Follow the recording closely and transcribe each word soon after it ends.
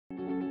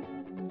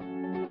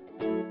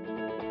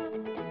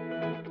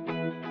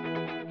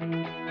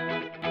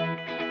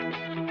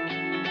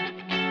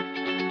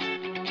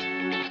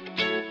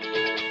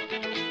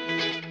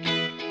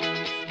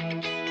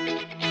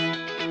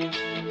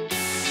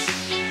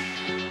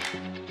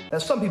Now,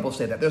 some people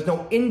say that. There's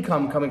no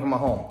income coming from a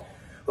home.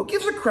 Who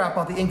gives a crap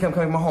about the income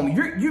coming from a home?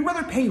 You'd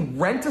rather pay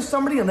rent to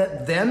somebody and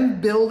let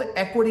them build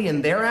equity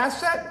in their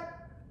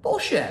asset?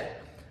 Bullshit.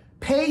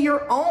 Pay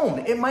your own.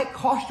 It might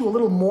cost you a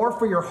little more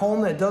for your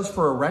home than it does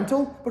for a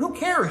rental, but who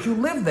cares? You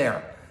live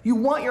there. You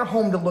want your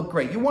home to look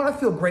great. You want to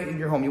feel great in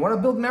your home. You want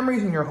to build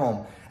memories in your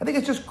home. I think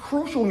it's just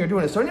crucial when you're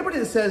doing it. So anybody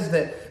that says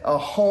that a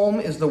home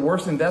is the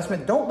worst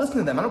investment, don't listen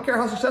to them. I don't care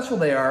how successful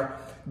they are.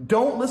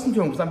 Don't listen to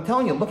them, because I'm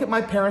telling you, look at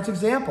my parents'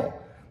 example.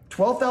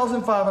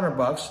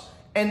 $12,500,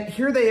 and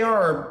here they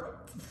are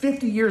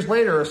 50 years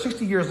later or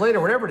 60 years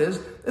later, whatever it is,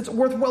 it's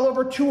worth well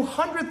over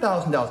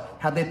 $200,000.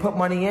 Have they put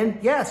money in?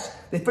 Yes.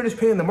 They finished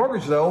paying the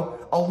mortgage, though,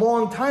 a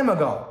long time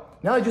ago.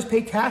 Now they just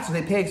pay taxes,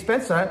 they pay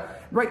expense on it.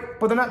 Right,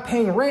 but they're not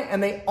paying rent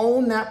and they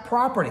own that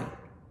property.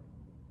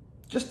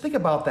 Just think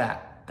about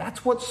that.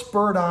 That's what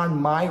spurred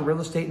on my real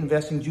estate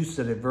investing juices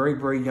at a very,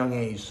 very young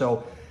age.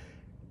 So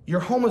your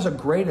home is a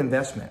great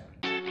investment.